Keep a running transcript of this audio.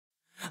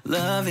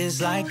Love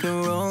is like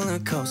a roller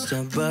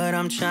coaster, but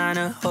I'm trying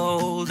to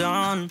hold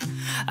on.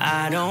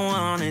 I don't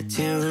want it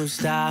to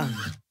stop.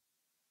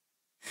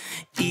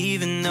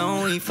 Even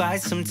though we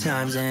fight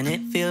sometimes and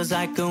it feels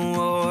like a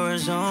war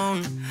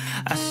zone,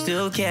 I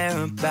still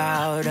care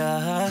about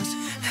us.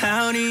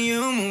 How do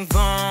you move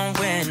on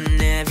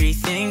when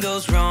everything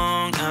goes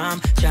wrong?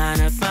 I'm trying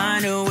to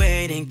find a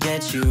way to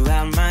get you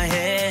out my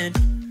head.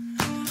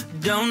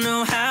 Don't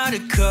know how to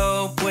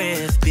cope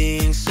with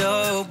being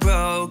so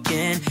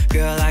broken.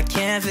 Girl, I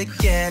can't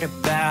forget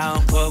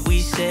about what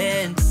we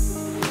said.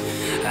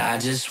 I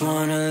just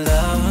wanna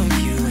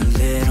love you a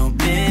little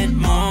bit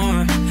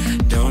more.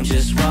 Don't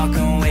just walk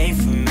away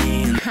from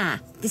me. Hi,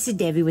 this is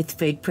Debbie with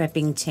Food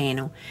Prepping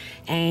Channel.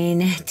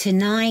 And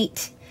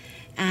tonight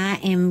I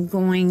am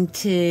going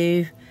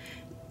to...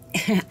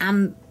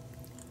 I'm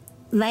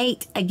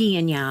late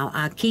again, y'all.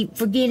 I keep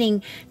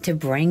forgetting to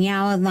bring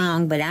y'all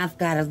along, but I've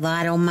got a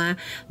lot on my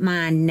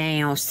mind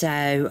now,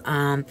 so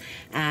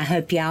I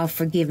hope y'all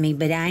forgive me.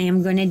 But I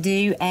am going to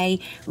do a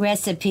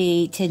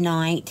recipe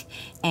tonight,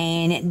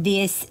 and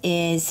this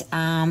is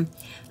I'm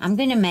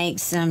going to make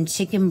some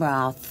chicken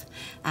broth.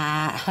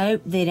 I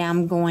hope that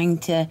I'm going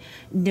to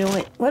do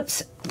it.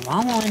 Whoops,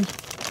 wrong one.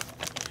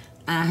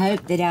 I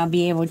hope that I'll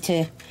be able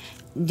to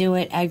do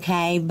it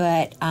okay,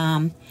 but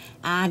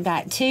I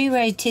got 2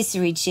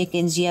 rotisserie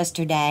chickens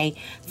yesterday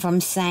from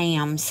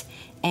Sam's,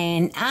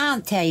 and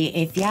I'll tell you,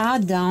 if y'all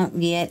don't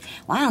get,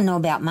 well, I don't know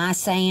about my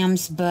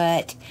Sam's,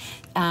 but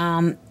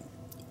I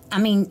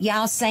mean,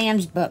 y'all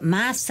Sam's, but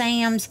my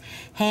Sam's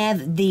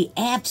have the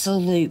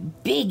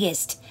absolute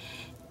biggest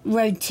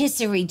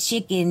rotisserie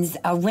chickens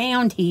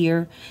around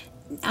here.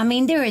 I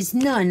mean, there is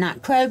none,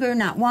 not Kroger,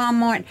 not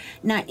Walmart,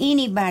 not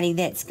anybody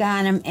that's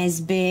got them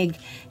as big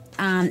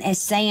as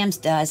Sam's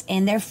does,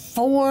 and they're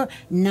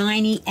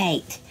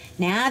 $4.98.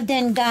 Now, I've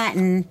done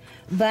gotten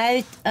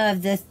both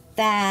of the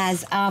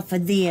thighs off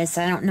of this.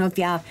 I don't know if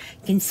y'all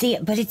can see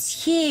it, but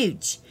it's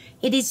huge.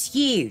 It is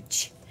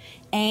huge.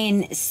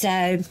 And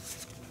so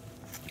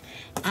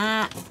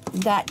I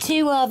got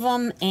 2 of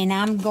them, and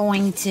I'm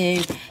going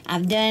to,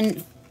 I've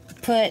done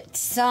put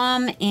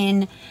some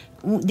in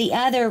the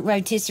other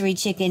rotisserie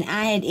chicken.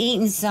 I had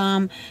eaten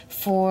some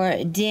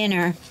for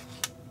dinner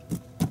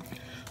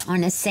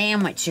on a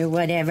sandwich or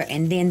whatever,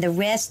 and then the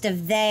rest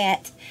of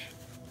that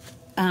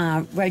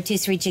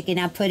rotisserie chicken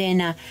I put in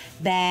a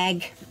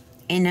bag,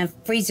 in a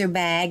freezer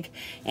bag,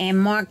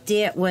 and marked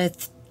it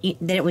with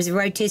that it was a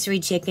rotisserie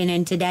chicken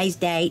and today's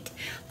date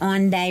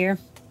on there.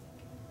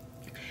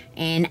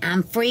 And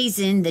I'm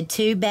freezing the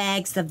 2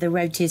 bags of the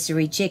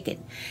rotisserie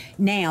chicken.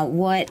 Now,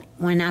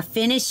 when I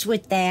finish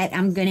with that,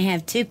 I'm going to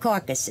have 2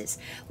 carcasses.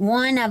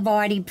 One I've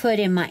already put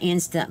in my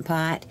Instant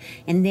Pot,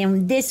 and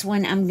then this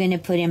one I'm going to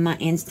put in my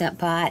Instant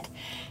Pot.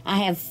 I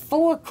have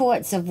 4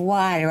 quarts of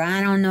water.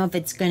 I don't know if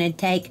it's going to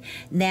take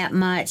that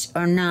much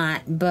or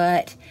not,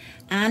 but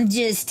I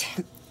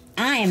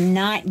am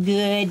not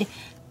good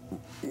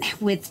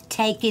with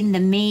taking the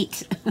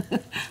meat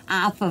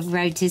off of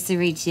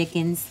rotisserie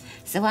chickens.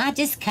 So I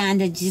just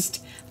kind of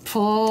just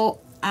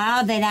pull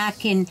all that I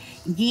can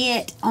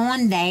get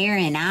on there,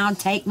 and I'll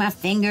take my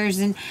fingers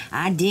and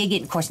I dig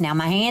it. Of course, now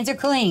my hands are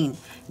clean.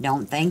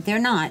 Don't think they're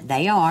not.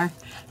 They are.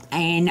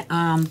 And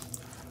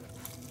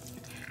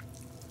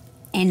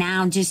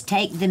I'll just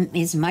take them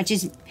as much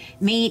as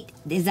meat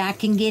as I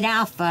can get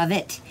off of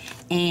it,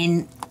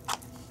 and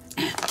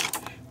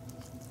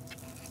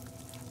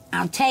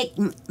I'll take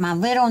my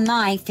little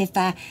knife. If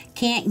I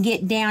can't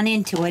get down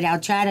into it,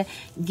 I'll try to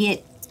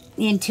get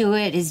into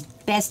it as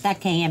best I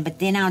can, but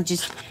then I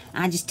just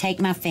take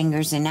my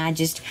fingers and I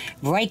just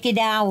break it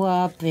all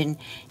up and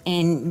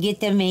get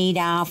the meat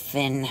off,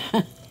 and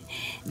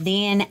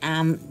then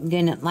I'm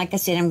gonna, like I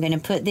said, I'm gonna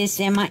put this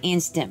in my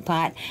Instant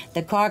Pot,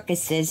 the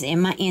carcasses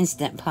in my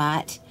Instant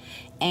Pot,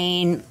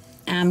 and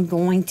I'm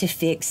going to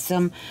fix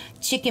some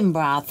chicken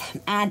broth.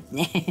 I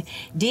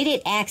did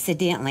it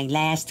accidentally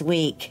last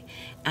week.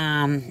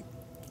 I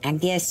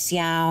guess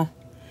y'all,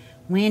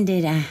 when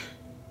did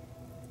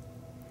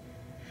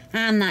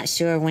I'm not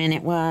sure when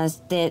it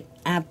was that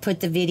I put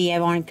the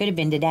video on. It could have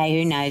been today,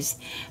 who knows.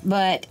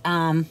 But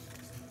I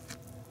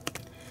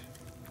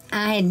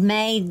had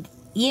made,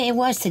 yeah, it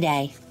was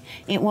today.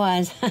 It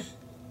was.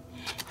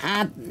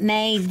 I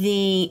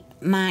made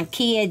my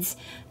kids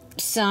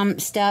some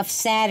stuff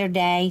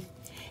Saturday,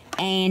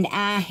 and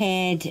I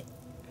had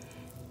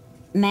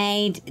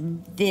made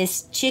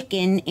this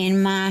chicken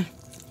in my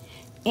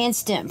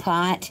Instant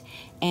Pot,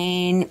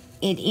 and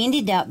it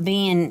ended up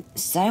being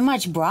so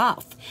much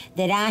broth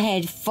that I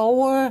had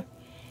 4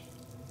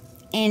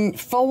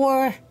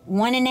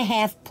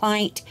 1.5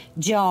 pint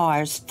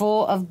jars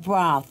full of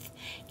broth,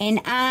 and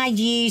I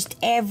used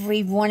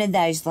every one of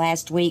those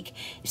last week.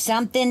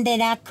 Something that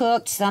I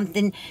cooked,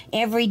 something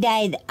every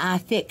day that I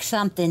fixed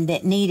something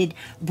that needed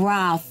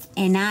broth,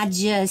 and I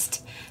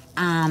just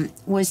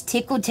was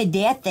tickled to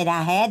death that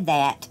I had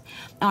that.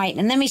 All right,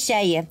 and let me show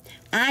you.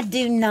 I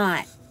do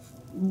not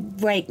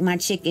break my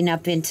chicken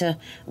up into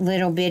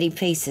little bitty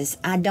pieces.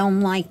 I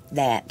don't like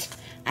that.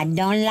 I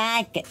don't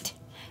like it.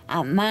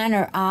 Mine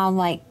are all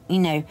like, you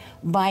know,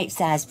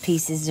 bite-sized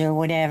pieces or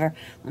whatever.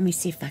 Let me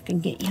see if I can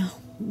get y'all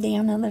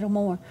down a little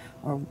more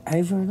or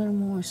over a little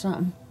more or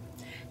something.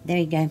 There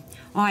you go.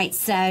 All right,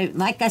 so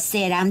like I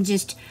said, I'm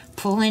just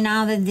pulling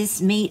all of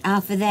this meat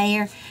off of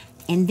there,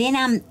 and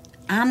then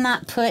I'm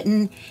not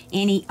putting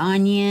any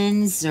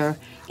onions or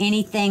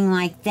anything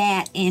like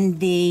that in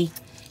the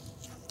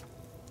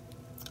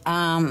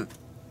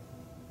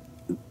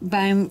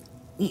bone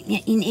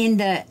in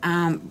the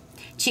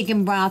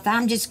chicken broth.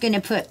 I'm just gonna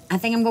put. I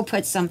think I'm gonna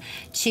put some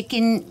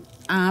some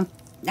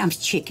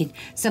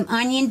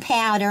onion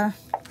powder.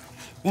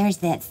 There's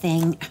that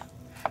thing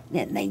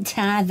that they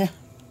tie the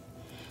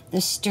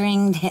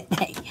string that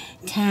they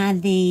tie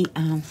the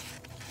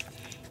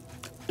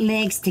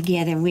legs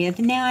together with.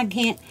 Now I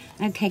can't.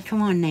 Okay,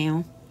 come on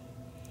now.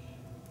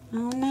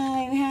 Oh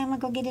no, how am I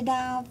gonna get it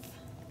off?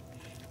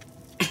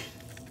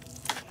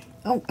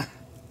 Oh. All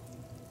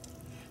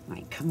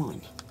right, come on.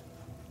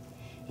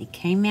 It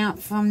came out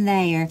from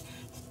there.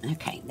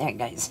 Okay, there it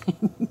goes.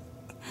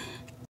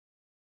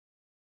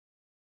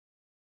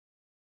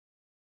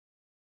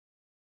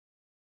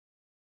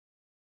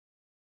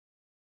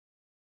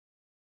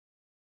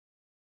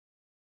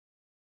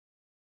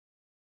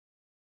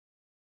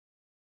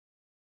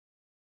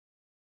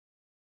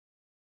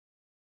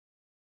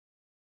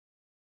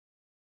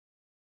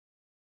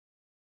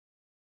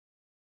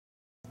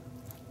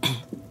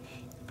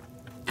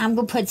 I'm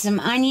going to put some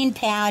onion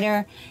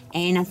powder,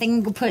 and I think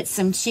I'm going to put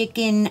some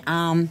chicken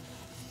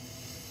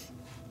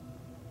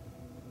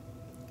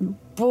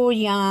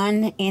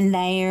bouillon in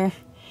there.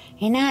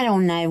 And I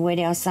don't know what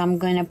else I'm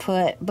going to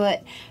put,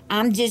 but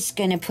I'm just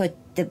going to put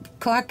the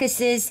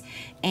carcasses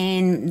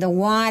and the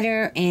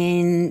water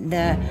and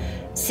the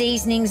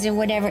seasonings or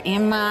whatever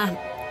in my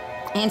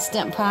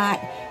Instant Pot,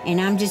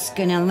 and I'm just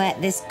going to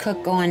let this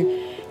cook on.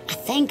 I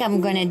think I'm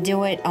going to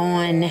do it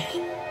on...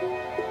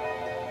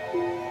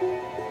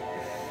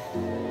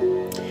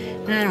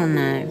 I don't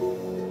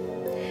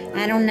know.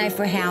 I don't know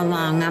for how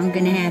long. I'm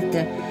going to have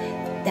to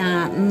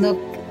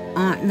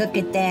look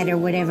at that or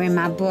whatever in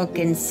my book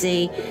and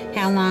see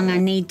how long I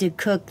need to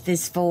cook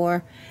this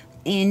for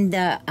in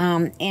the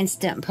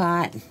Instant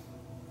Pot.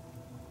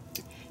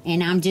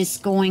 And I'm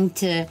just going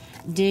to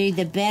do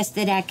the best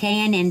that I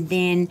can, and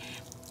then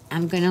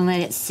I'm going to let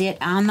it sit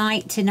all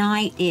night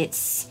tonight.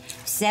 It's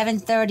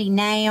 7:30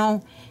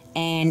 now,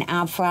 and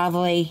I'll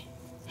probably...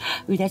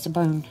 Ooh, that's a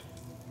bone.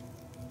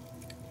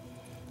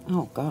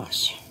 Oh,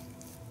 gosh.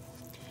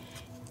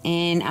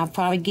 And I'll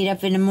probably get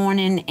up in the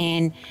morning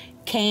and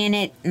can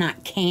it,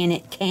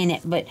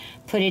 but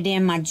put it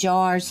in my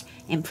jars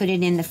and put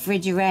it in the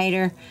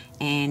refrigerator.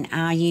 And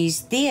I'll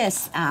use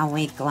this all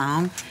week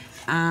long.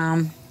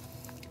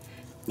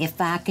 If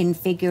I can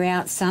figure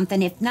out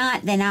something. If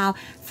not, then I'll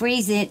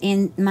freeze it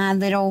in my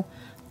little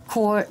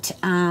quart.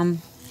 I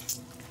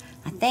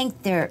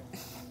think they're,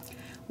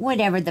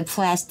 whatever the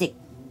plastic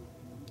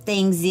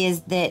things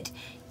is that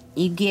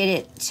you get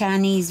at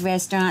Chinese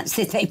restaurants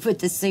that they put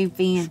the soup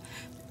in.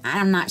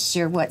 I'm not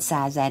sure what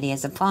size that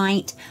is, a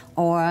pint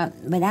or,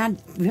 but I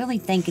really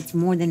think it's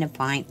more than a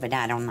pint, but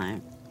I don't know.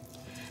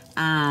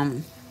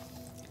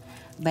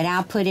 But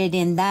I'll put it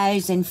in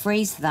those and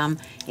freeze them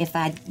if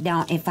I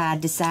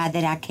decide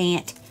that I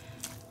can't.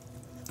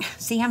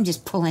 See, I'm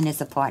just pulling this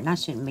apart, and I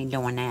shouldn't be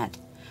doing that.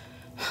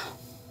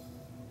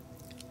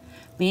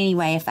 But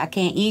anyway, if I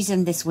can't use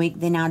them this week,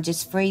 then I'll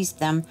just freeze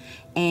them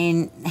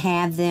and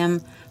have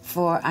them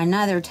for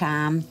another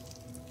time,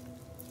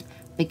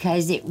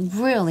 because it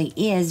really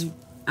is,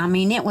 I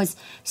mean, it was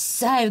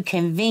so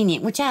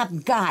convenient, which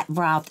I've got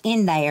broth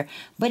in there,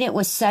 but it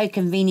was so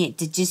convenient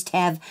to just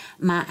have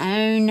my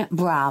own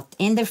broth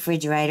in the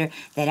refrigerator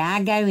that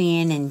I go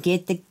in and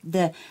get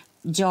the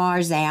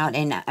jars out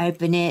and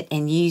open it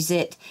and use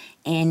it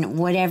in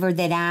whatever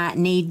that I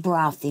need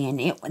broth in.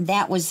 It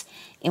was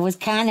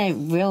kind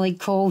of really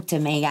cool to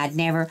me. I'd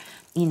never,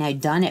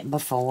 done it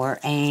before,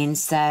 and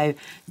so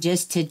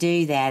just to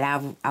do that,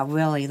 I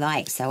really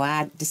like. So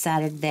I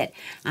decided that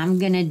I'm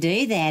gonna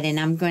do that, and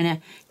I'm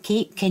gonna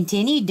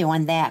continue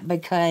doing that,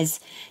 because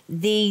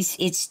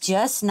it's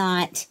just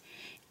not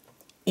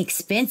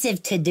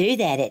expensive to do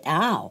that at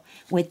all.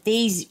 With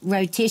these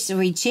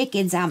rotisserie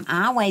chickens, I'm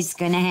always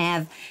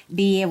gonna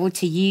be able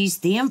to use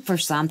them for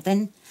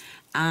something,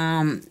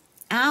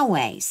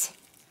 always.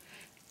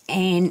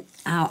 And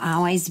I'll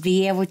always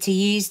be able to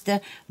use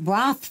the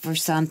broth for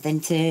something,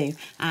 too.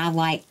 I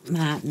like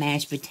my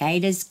mashed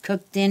potatoes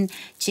cooked in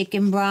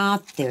chicken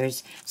broth.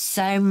 There's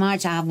so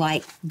much. I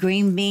like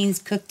green beans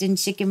cooked in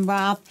chicken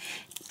broth.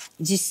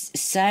 Just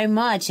so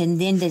much.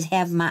 And then to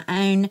have my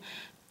own,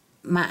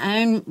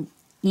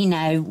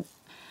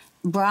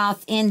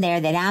 broth in there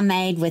that I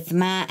made with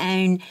my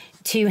own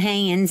 2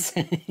 hands.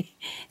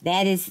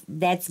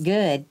 That's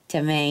good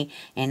to me.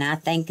 And I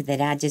think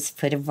that I just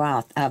put a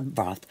bone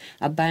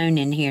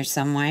in here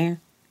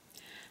somewhere.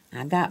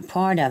 I got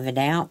part of it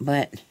out,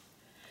 but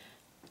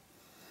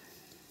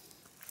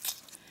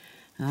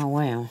oh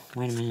well.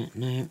 Wait a minute.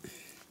 No,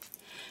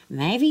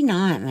 maybe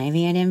not.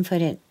 Maybe I didn't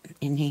put it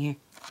in here.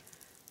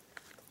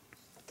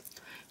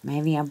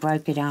 Maybe I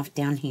broke it off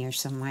down here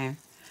somewhere.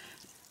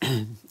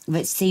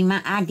 But see,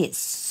 I get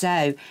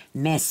so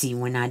messy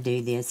when I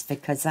do this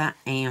because I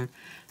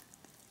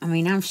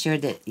mean, I'm sure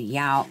that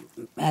y'all,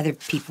 other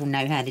people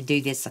know how to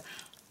do this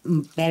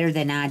better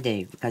than I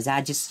do because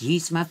I just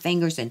use my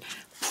fingers and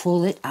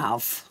pull it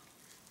off.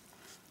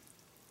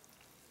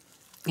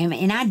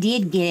 And I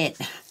did get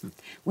it,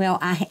 well,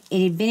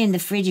 it had been in the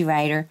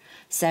refrigerator,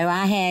 so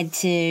I had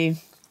to,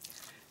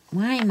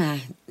 I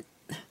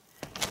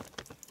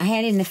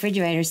had it in the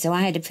refrigerator, so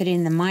I had to put it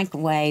in the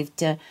microwave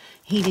to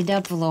heat it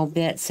up a little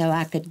bit so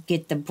I could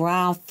get the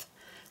broth,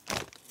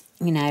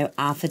 you know,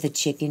 off of the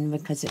chicken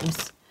because it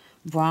was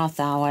broth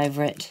all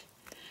over it.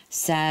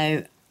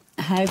 So,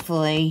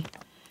 hopefully,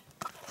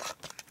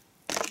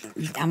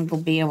 I'm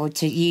going to be able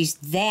to use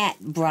that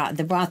broth,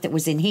 the broth that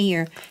was in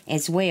here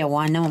as well. Well,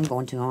 I know I'm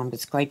going to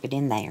scrape it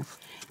in there.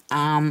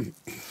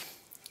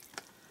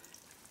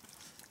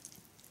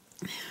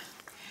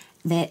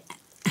 That,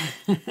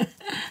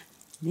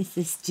 this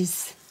is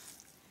just,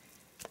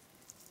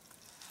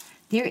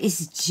 there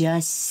is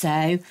just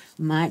so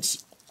much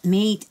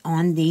meat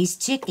on these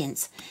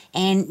chickens.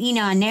 And, you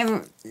know, I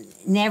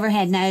never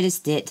had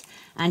noticed it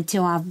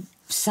until I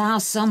saw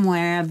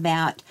somewhere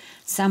about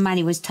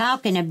somebody was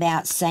talking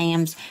about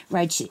Sam's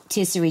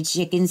rotisserie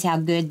chickens, how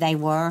good they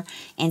were,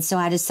 and so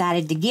I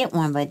decided to get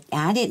one, but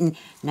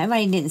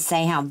nobody didn't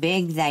say how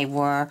big they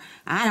were.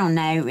 I don't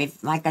know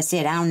if, like I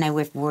said, I don't know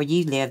if where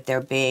you live they're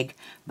big,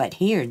 but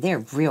here they're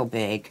real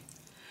big.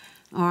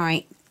 All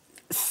right,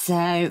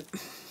 so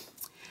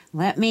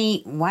let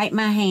me wipe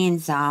my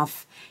hands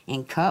off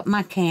and cut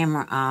my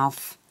camera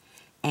off,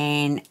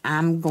 and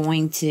I'm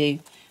going to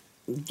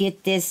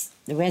get the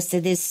rest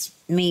of this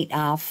meat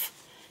off,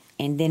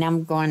 and then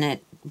I'm going to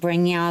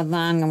bring y'all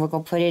along, and we're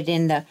going to put it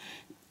in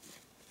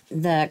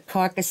the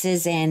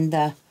carcasses and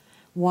the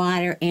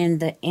water in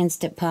the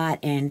Instant Pot,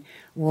 and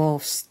we'll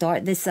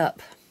start this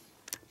up.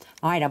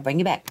 All right, I'll bring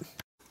you back.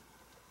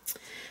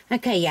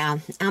 Okay,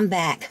 y'all, I'm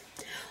back.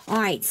 All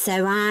right,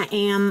 so I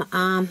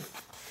am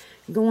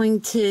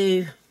going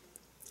to,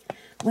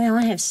 well,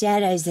 I have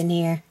shadows in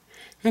here.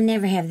 I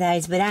never have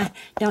those, but I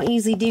don't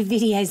usually do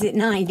videos at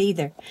night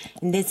either.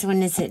 And this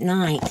one is at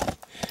night.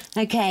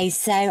 Okay,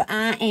 so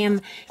I am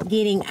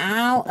getting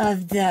all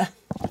of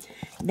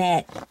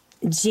that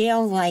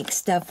gel-like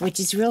stuff,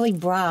 which is really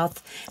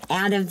broth,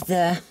 out of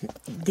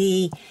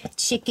the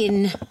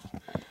chicken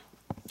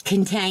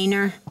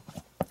container,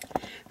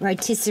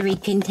 rotisserie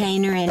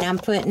container, and I'm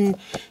putting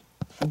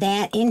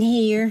that in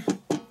here.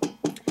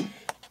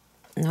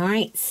 All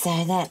right,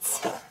 so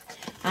that's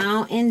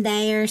all in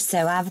there.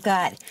 So I've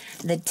got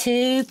the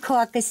 2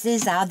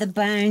 carcasses, all the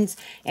bones,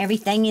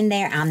 everything in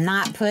there. I'm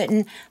not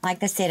putting,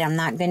 like I said, I'm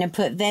not going to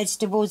put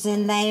vegetables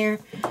in there.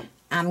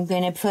 I'm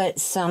going to put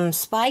some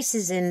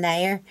spices in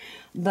there,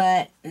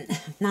 but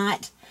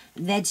not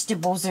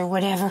vegetables or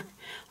whatever.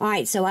 All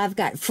right, so I've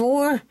got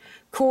 4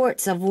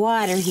 quarts of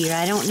water here.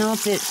 I don't know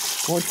if it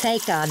will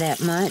take all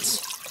that much.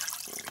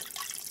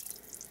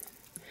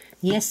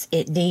 Yes,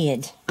 it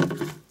did.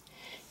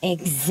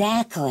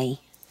 Exactly.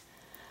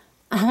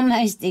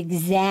 Almost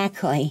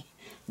exactly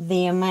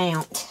the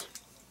amount.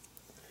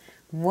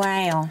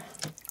 Wow.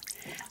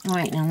 All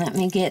right, now let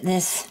me get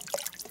this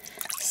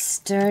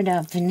stirred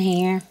up in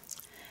here.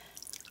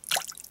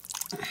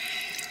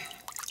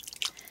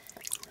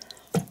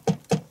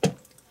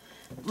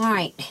 All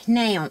right,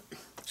 now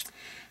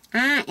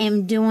I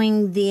am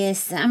doing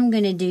this. I'm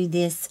going to do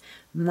this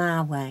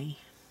my way.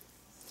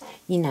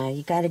 You know,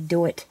 you got to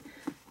do it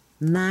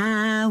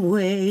my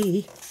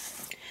way.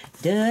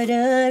 Da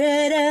da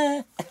da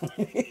da.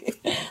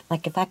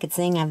 Like if I could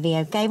sing, I'd be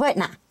okay,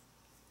 wouldn't I?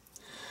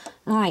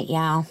 All right,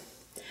 y'all.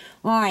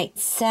 All right,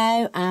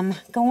 so I'm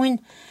going.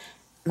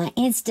 My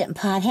Instant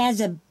Pot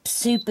has a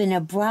soup and a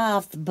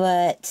broth,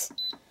 but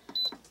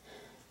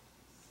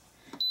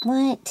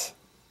what?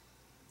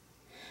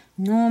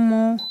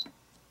 Normal,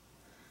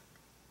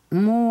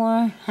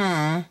 more,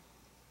 high.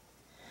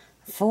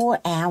 4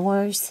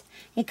 hours.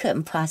 It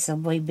couldn't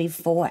possibly be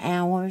 4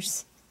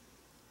 hours.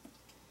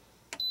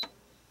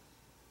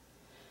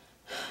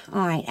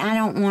 Alright, I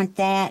don't want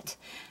that.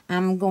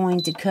 I'm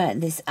going to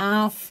cut this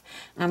off.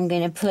 I'm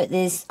going to put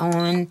this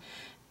on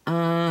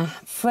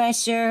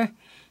pressure.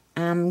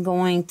 I'm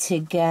going to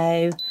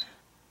go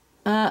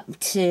up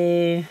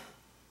to,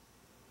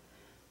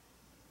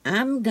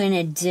 I'm going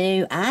to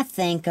do, I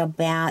think,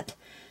 about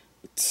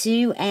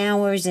 2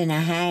 hours and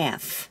a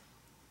half.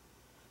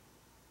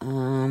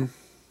 Come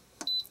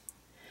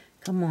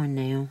on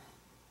now.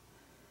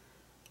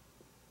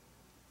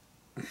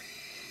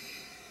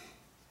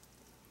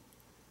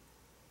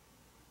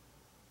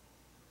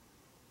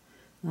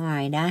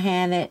 Alright, I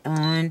have it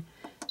on.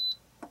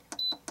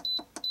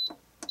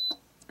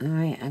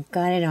 Alright, I've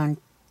got it on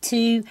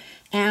 2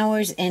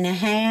 hours and a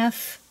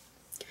half.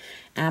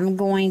 I'm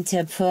going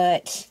to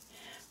put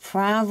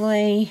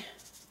probably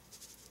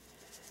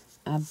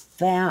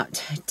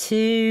about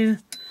 2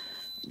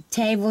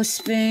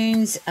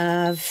 tablespoons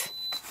of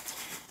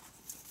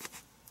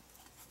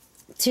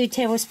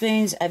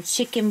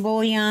chicken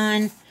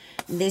bouillon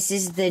This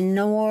is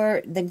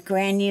the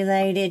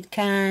granulated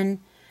kind.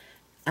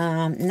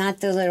 Not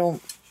the little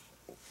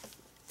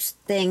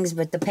things,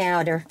 but the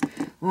powder.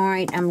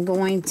 Alright, I'm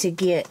going to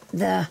get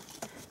the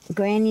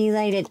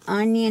granulated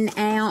onion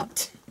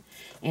out.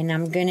 And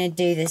I'm going to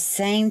do the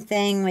same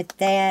thing with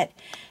that.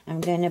 I'm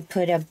going to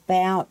put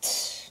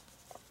about...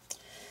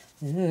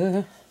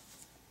 yeah,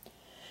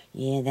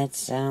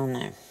 that's, I don't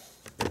know.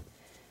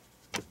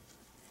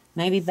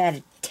 Maybe about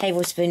a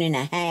tablespoon and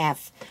a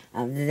half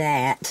of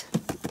that.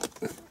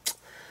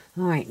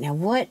 Alright, now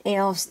what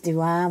else do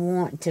I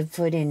want to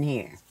put in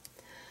here?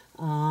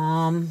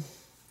 I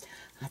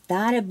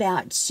thought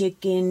about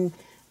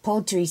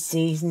poultry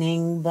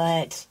seasoning,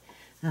 but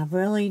I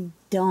really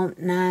don't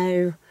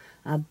know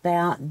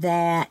about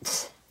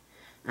that.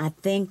 I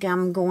think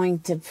I'm going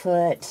to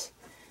put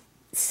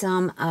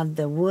some of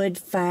the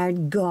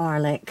wood-fired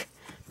garlic,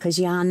 because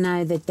y'all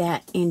know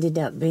that ended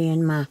up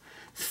being my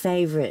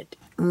favorite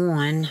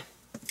one.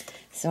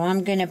 So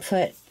I'm going to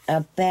put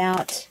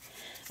about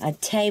a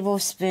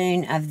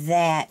tablespoon of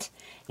that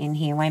in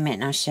here. Wait a minute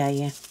and I'll show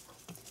you.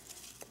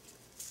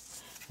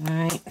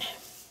 Alright.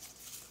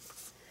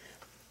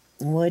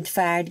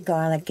 Wood-fired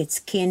garlic. It's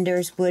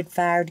Kinder's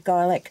wood-fired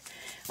garlic.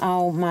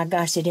 Oh my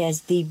gosh, it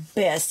has the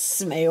best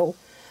smell.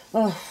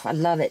 Oh, I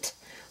love it.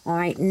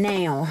 Alright,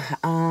 now,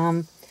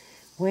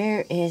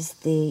 where is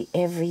the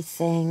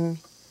everything?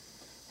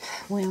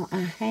 Well,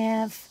 I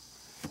have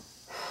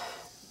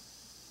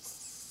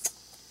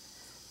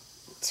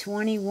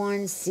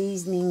 21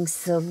 seasoning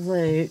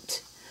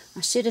salute.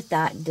 I should have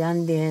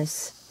done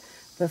this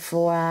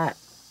before I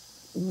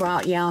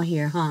brought y'all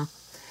here, huh?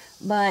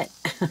 But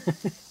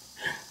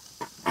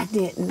I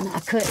didn't. I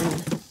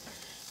couldn't.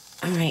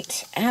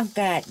 Alright, I've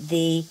got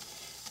the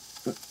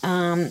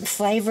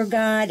Flavor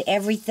God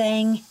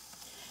everything.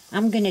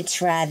 I'm going to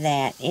try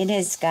that. It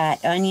has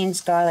got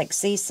onions, garlic,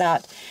 sea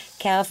salt,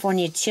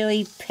 California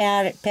chili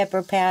powder,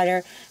 pepper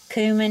powder,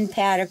 cumin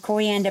powder,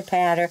 coriander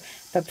powder,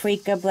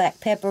 paprika, black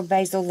pepper,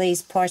 basil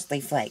leaves,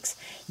 parsley flakes.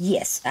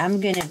 Yes,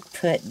 I'm going to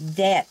put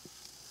that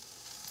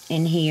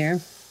in here.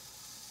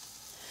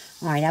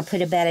 Alright, I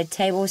put about a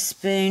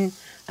tablespoon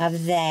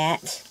of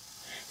that.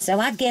 So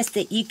I guess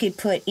that you could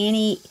put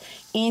any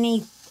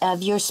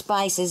of your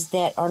spices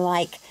that are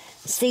like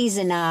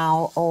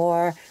seasonal,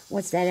 or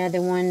what's that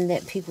other one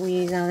that people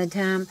use all the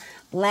time?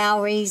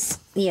 Lowry's.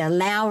 Yeah,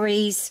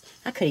 Lowry's.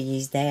 I could have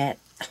used that.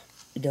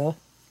 Duh.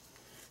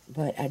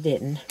 But I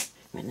didn't.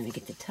 Right, let me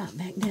get the top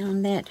back down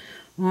on that.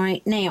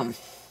 Alright, now,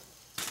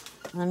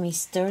 let me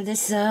stir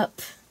this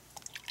up.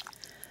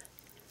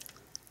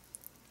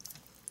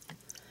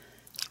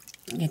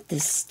 Get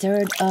this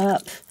stirred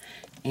up,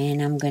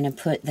 and I'm going to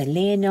put the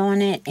lid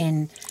on it,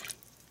 and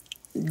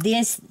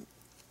this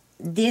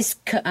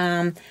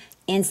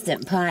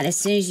Instant Pot, as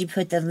soon as you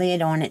put the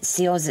lid on, it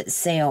seals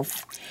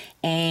itself.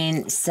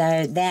 And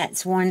so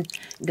that's one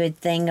good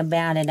thing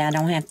about it. I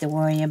don't have to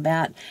worry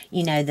about,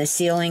 you know, the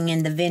sealing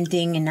and the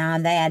venting and all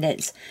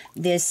that.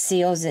 This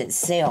seals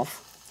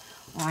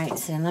itself. Alright,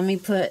 so let me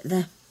put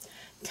the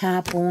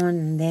top on,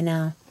 and then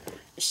I'll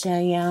show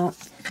y'all.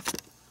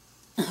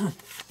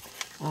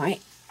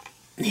 Alright.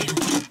 Now,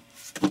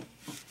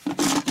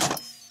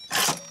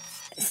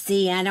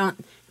 see,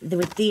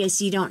 with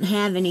this, you don't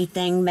have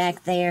anything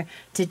back there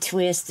to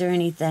twist or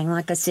anything.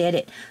 Like I said,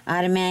 it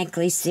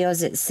automatically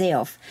seals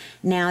itself.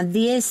 Now,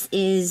 this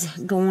is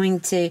going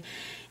to,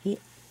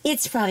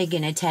 it's probably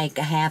going to take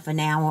a half an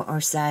hour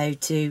or so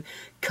to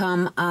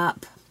come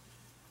up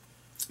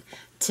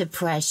to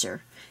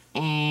pressure.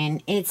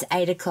 And it's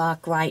 8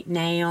 o'clock right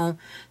now,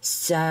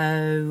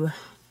 so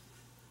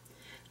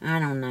I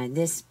don't know.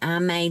 I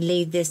may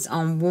leave this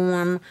on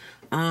warm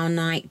all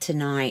night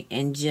tonight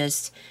and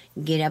just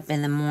get up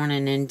in the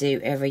morning and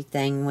do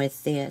everything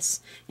with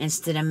this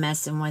instead of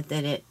messing with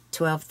it at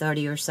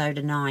 12:30 or so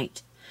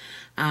tonight.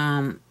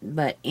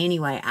 But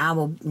anyway,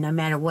 no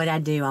matter what I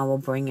do, I will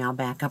bring y'all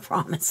back, I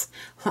promise.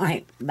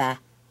 Alright, bye.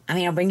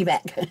 I'll bring you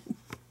back.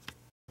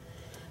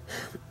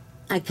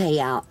 Okay,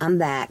 y'all, I'm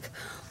back.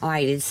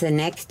 Alright, it's the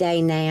next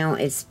day now.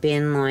 It's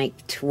been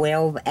like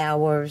 12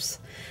 hours.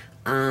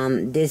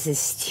 This is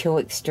still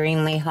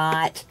extremely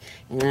hot,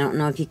 and I don't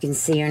know if you can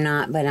see or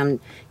not, but I'm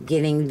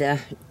getting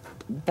the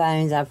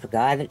bones. I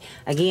forgot it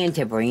again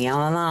to bring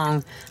y'all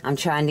along. I'm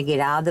trying to get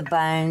all the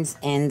bones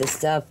and the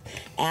stuff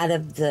out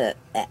of the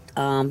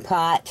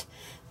pot,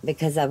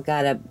 because I've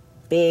got a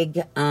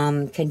big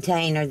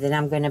container that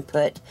I'm going to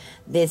put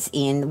this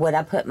in. What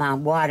I put my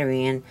water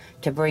in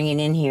to bring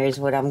it in here is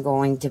what I'm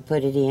going to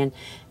put it in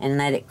and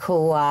let it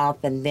cool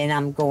off, and then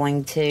I'm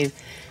going to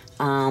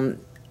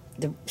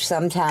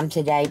sometime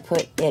today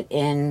put it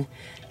in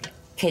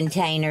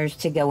containers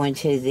to go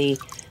into the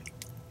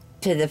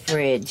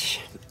fridge,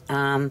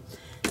 so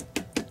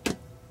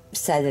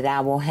that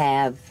I will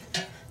have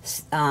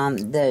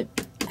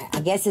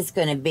I guess it's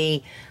going to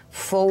be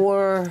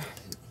 4,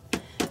 I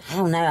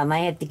don't know, I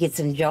may have to get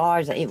some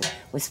jars. It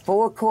was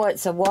 4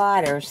 quarts of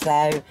water,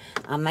 so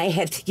I may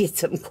have to get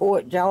some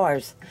quart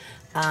jars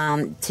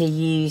to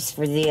use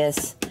for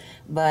this.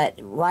 But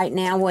right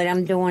now what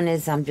I'm doing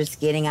is I'm just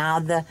getting all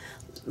the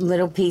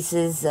little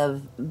pieces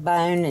of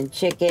bone and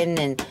chicken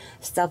and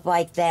stuff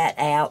like that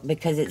out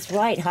because it's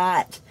right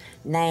hot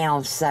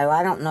now. So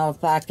I don't know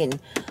if I can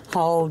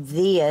hold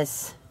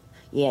this.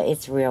 Yeah,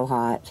 it's real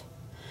hot.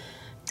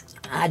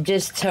 I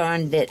just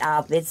turned it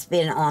up. It's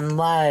been on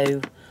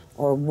low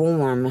or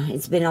warm.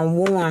 It's been on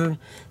warm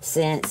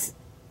since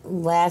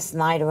last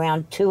night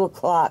around 2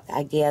 o'clock,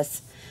 I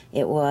guess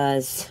it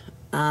was.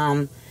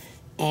 And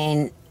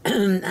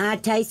I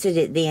tasted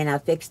it then. I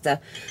fixed to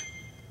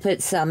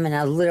put some in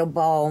a little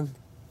bowl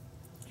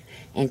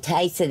and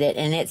tasted it,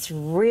 and it's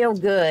real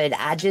good.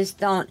 I just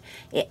don't,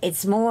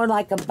 it's more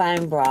like a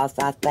bone broth,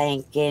 I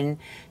think, and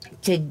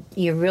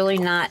you're really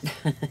not,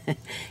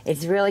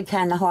 it's really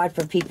kind of hard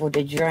for people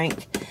to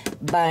drink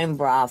bone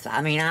broth.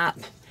 I mean,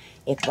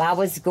 if I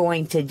was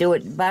going to do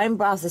it, bone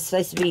broth is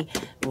supposed to be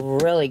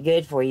really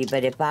good for you,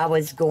 but if I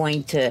was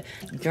going to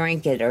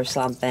drink it or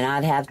something,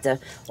 I'd have to,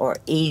 or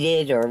eat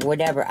it or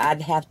whatever,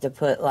 I'd have to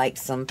put like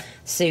some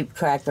soup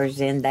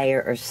crackers in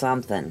there or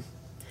something.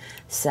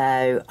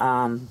 So,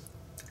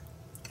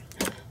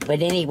 but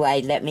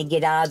anyway, let me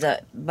get all the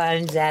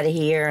bones out of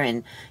here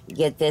and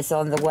get this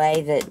on the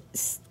way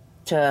that's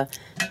to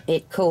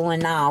it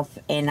cooling off,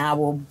 and I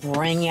will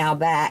bring y'all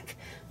back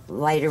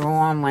later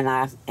on when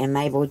I am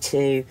able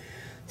to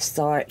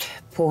start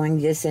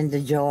pouring this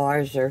into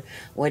jars or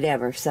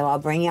whatever. So I'll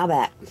bring y'all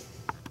back.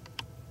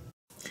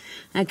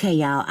 Okay,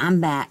 y'all, I'm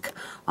back.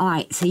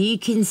 Alright, so you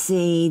can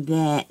see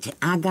that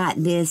I got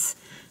this.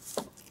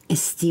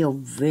 It's still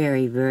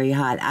very, very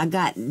hot. I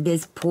got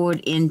this poured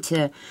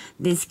into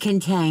this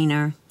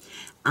container.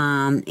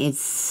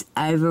 It's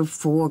over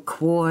 4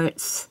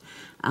 quarts.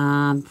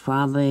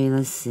 Probably,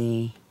 let's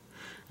see.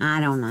 I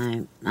don't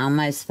know.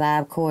 Almost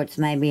 5 quarts,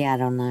 maybe. I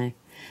don't know.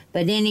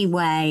 But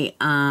anyway,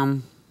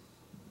 no,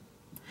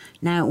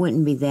 it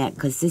wouldn't be that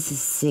because this is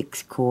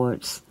 6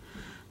 quarts.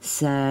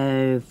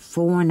 So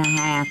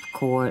 4.5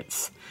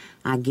 quarts,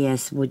 I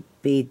guess, would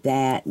be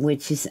that,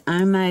 which is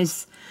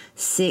almost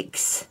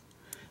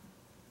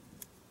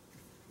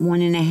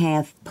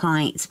 1.5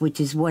 pints, which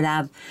is what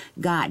I've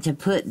got to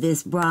put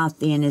this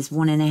broth in, is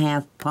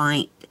 1.5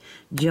 pint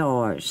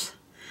jars.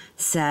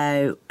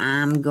 So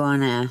I'm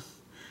gonna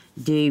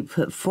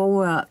put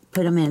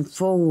them in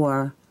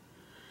 4,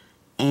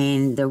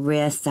 and the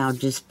rest I'll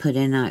just put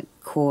in a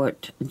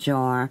quart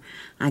jar,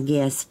 I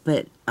guess.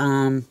 But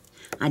I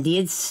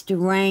did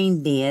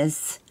strain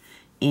this,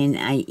 and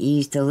I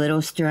used a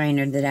little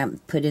strainer that I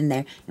put in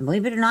there. And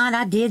believe it or not,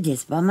 I did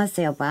this by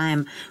myself. I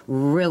am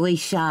really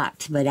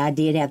shocked, but I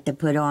did have to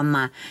put on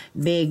my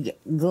big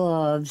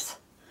gloves.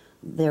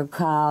 They're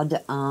called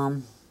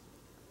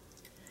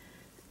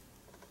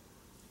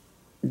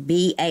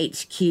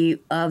BHQ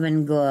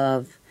oven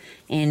glove.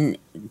 And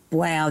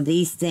wow,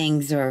 these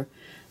things are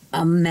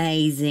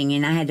amazing.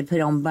 And I had to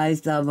put on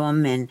both of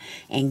them and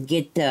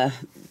get the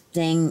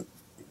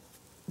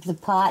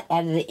pot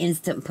out of the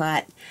Instant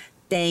Pot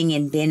thing,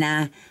 and then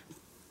I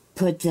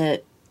put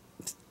the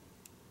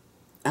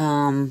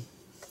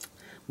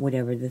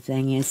whatever the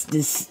thing is,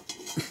 this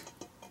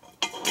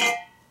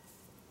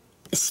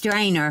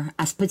strainer.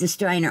 I put the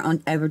strainer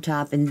on over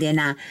top, and then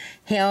I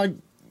held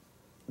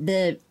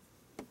the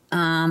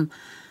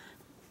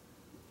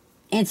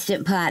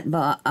Instant Pot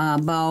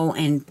bowl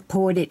and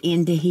poured it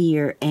into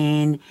here,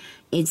 and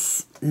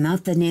it's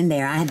nothing in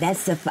there. I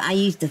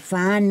used a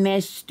fine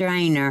mesh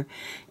strainer,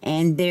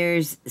 and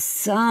there's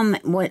some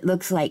what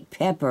looks like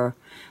pepper,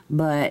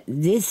 but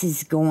this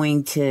is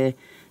good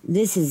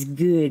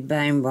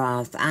bone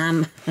broth.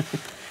 I'm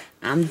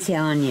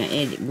telling you,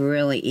 it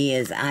really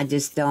is. I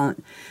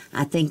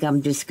think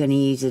I'm just going to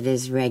use it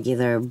as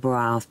regular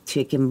broth,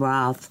 chicken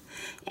broth,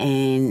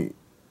 and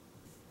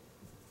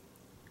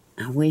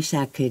I wish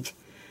I could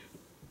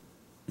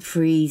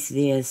freeze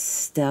this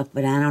stuff,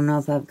 but I don't know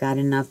if I've got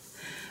enough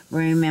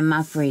room in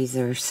my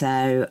freezer.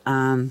 So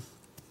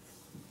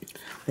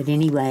but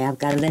anyway, I've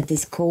got to let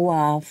this cool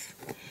off,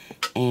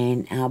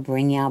 and I'll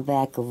bring y'all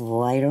back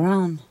later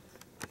on.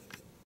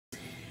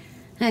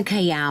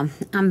 Okay, y'all,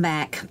 I'm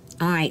back.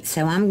 Alright,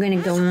 so I'm going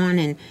to go on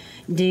and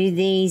do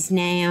these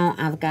now.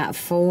 I've got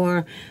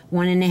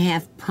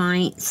 1.5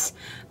 pints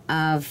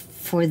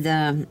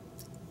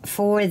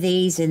for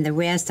these, and the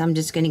rest I'm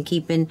just going to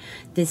keep in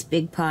this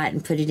big pot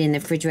and put it in the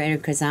refrigerator,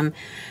 because I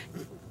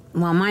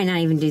might not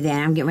even do that.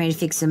 I'm getting ready to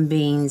fix some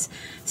beans,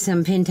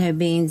 some pinto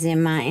beans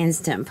in my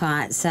Instant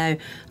Pot, so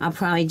I'll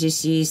probably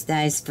just use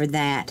those for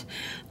that.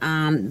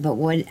 But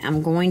what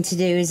I'm going to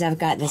do is I've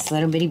got this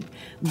little bitty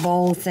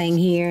bowl thing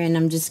here, and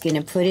I'm just going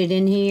to put it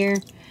in here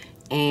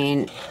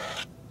and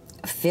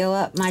fill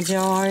up my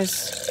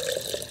jars.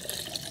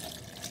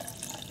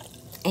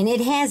 And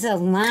it has a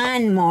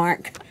line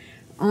mark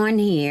on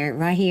here,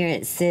 right here,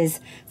 it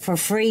says for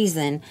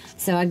freezing.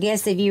 So I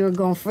guess if you were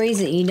going to freeze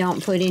it, you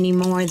don't put any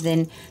more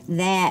than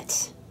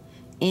that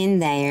in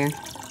there.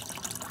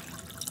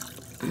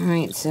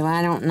 Alright, so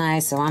I don't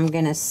know, so I'm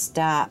going to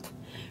stop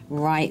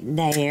right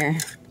there.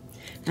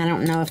 I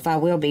don't know if I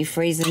will be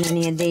freezing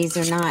any of these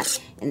or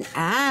not. And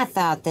I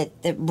thought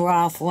that the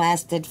broth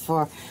lasted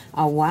for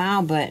a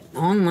while, but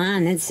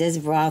online it says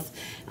broth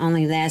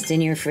only lasts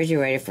in your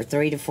refrigerator for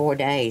 3 to 4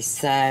 days.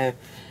 So,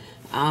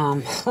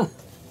 I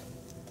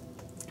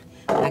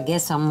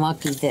guess I'm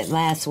lucky that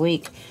last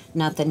week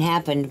nothing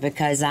happened,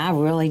 because I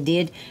really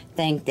did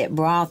think that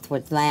broth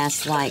would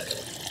last like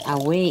a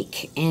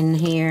week in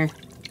here.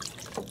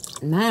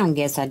 And I don't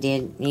guess I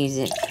did use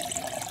it.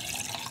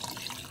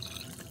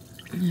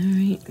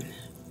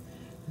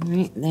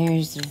 Alright,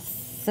 there's the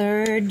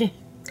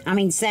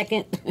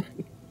second.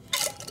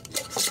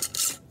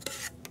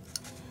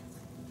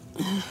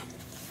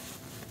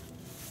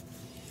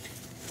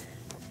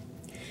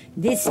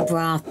 This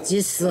broth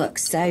just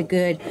looks so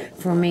good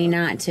for me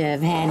not to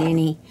have had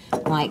any,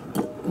 like,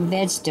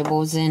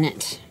 vegetables in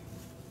it.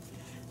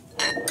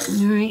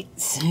 Alright,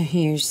 so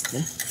here's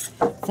the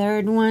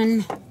third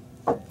one.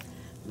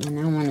 And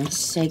I want to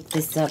shake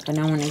this up, and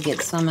I want to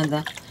get some of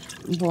the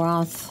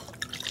broth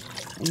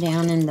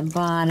down in the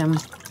bottom.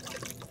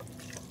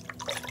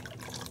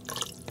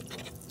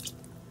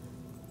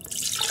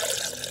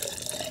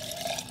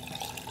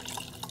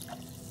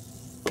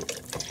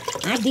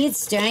 I did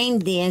strain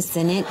this,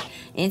 and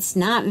it's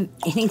not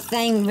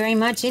anything very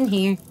much in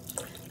here.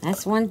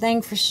 That's one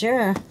thing for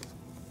sure.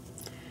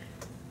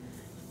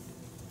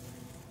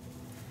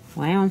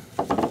 Wow.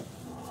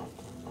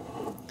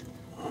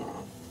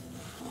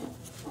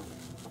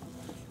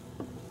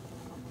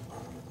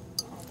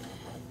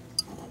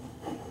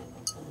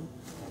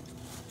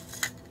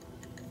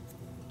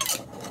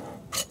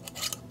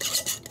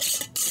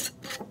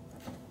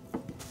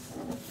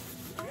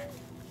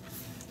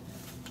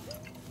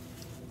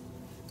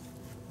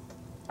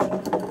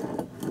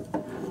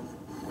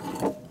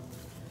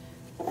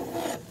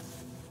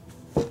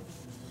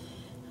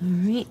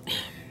 Alright.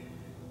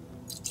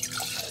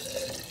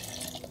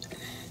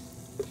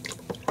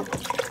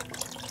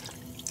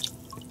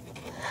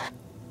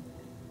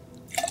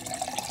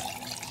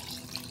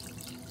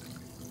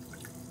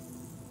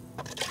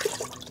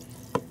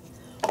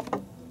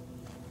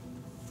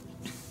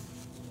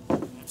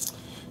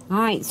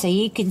 Alright, so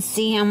you can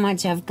see how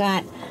much I've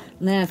got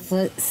left.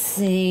 Let's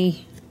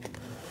see.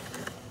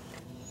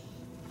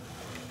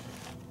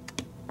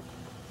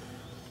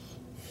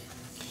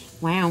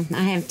 Wow,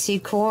 I have 2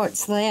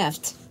 quarts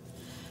left.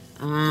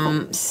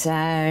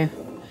 So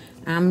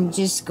I'm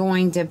just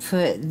going to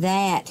put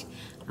that.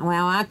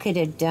 Well, I could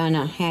have done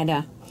had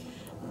a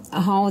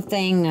whole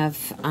thing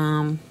of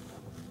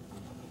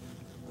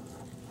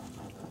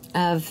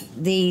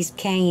these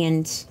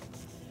cans,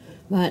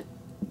 but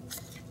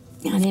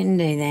I didn't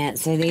do that.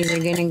 So these are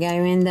gonna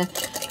go in the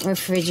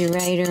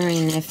refrigerator,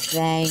 and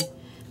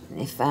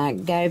if I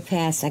go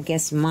past, I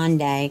guess,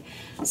 Monday,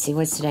 let's see,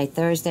 what's today?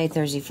 Thursday,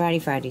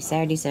 Friday,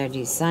 Saturday,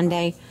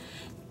 Sunday.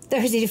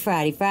 Thursday to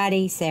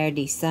Friday,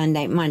 Saturday,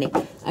 Sunday, Monday.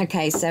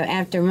 Okay, so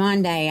after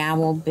Monday, I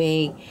will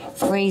be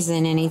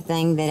freezing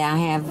anything that I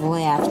have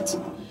left.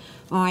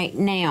 Alright,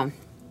 now,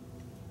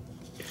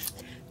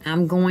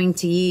 I'm going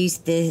to use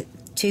the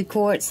 2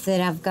 quarts that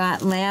I've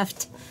got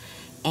left,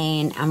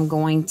 and I'm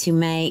going to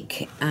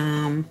make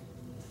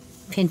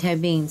pinto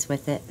beans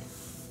with it.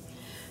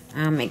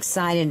 I'm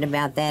excited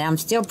about that. I'm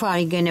still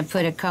probably going to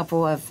put a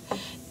couple of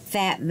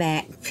fat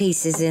back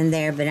pieces in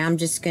there, but I'm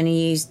just going to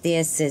use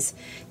this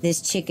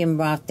chicken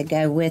broth to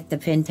go with the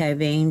pinto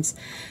beans.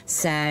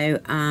 So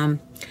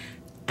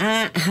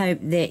I hope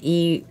that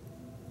you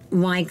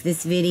like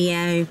this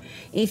video.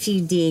 If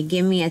you did,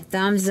 give me a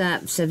thumbs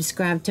up,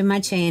 subscribe to my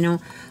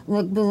channel,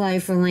 look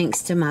below for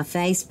links to my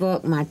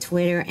Facebook, my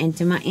Twitter, and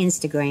to my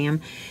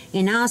Instagram.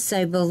 And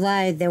also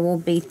below there will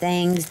be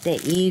things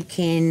that you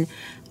can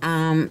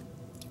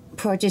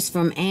purchase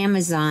from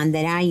Amazon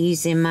that I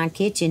use in my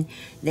kitchen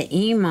that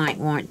you might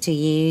want to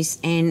use,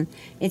 and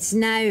it's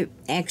no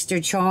extra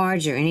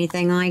charge or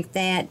anything like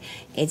that.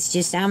 It's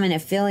just I'm an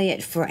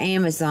affiliate for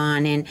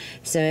Amazon, and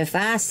so if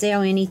I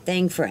sell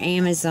anything for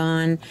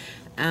Amazon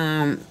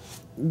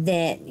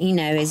that, you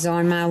know, is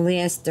on my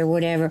list or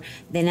whatever,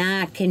 then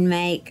I can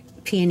make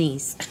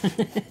pennies.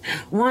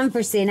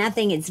 1%, I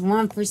think it's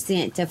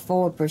 1% to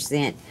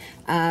 4%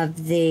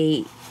 of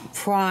the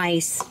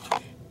price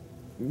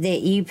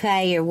that you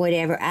pay or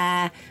whatever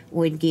I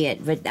would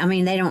get. But I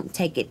mean, they don't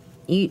take it,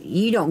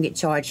 you don't get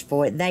charged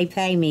for it. They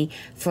pay me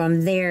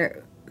from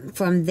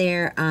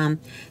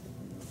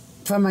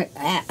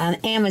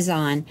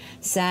Amazon.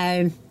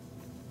 So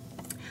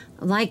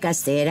like I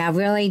said, I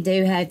really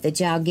do hope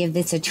that y'all give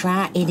this a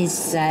try. It is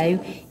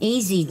so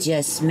easy.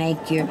 Just go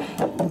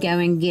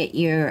and get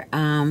your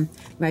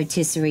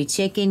rotisserie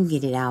chicken,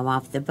 get it all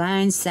off the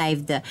bone,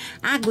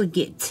 I would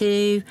get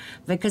 2,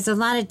 because a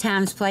lot of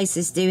times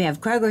places do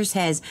have, Kroger's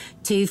has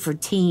 2 for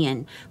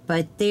 $10,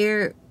 but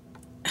they're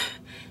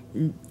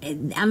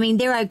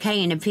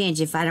okay in a pinch.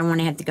 If I don't want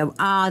to have to go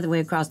all the way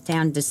across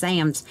town to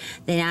Sam's,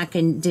 then I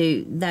can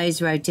do those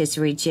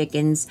rotisserie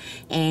chickens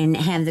and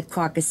have the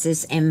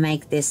carcasses and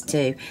make this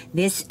too.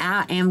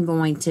 I am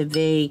going to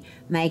be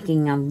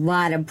making a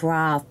lot of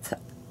broth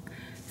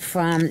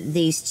from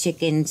these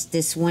chickens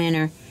this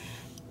winter.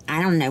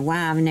 I don't know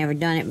why I've never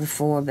done it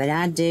before, but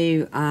I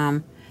do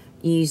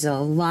use a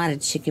lot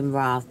of chicken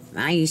broth.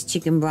 I use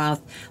chicken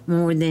broth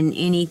more than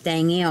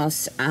anything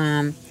else.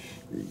 I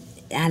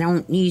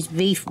don't use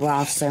beef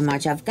broth so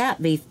much. I've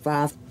got beef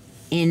broth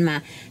in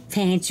my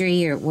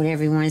pantry or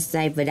whatever you want to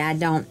say, but I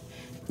don't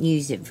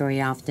use it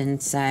very often.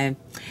 So,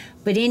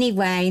 but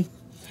anyway,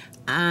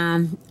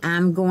 I'm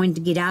going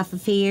to get off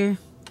of here.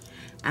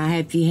 I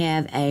hope you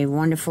have a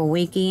wonderful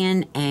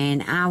weekend,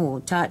 and I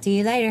will talk to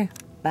you later.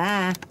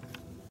 Bye.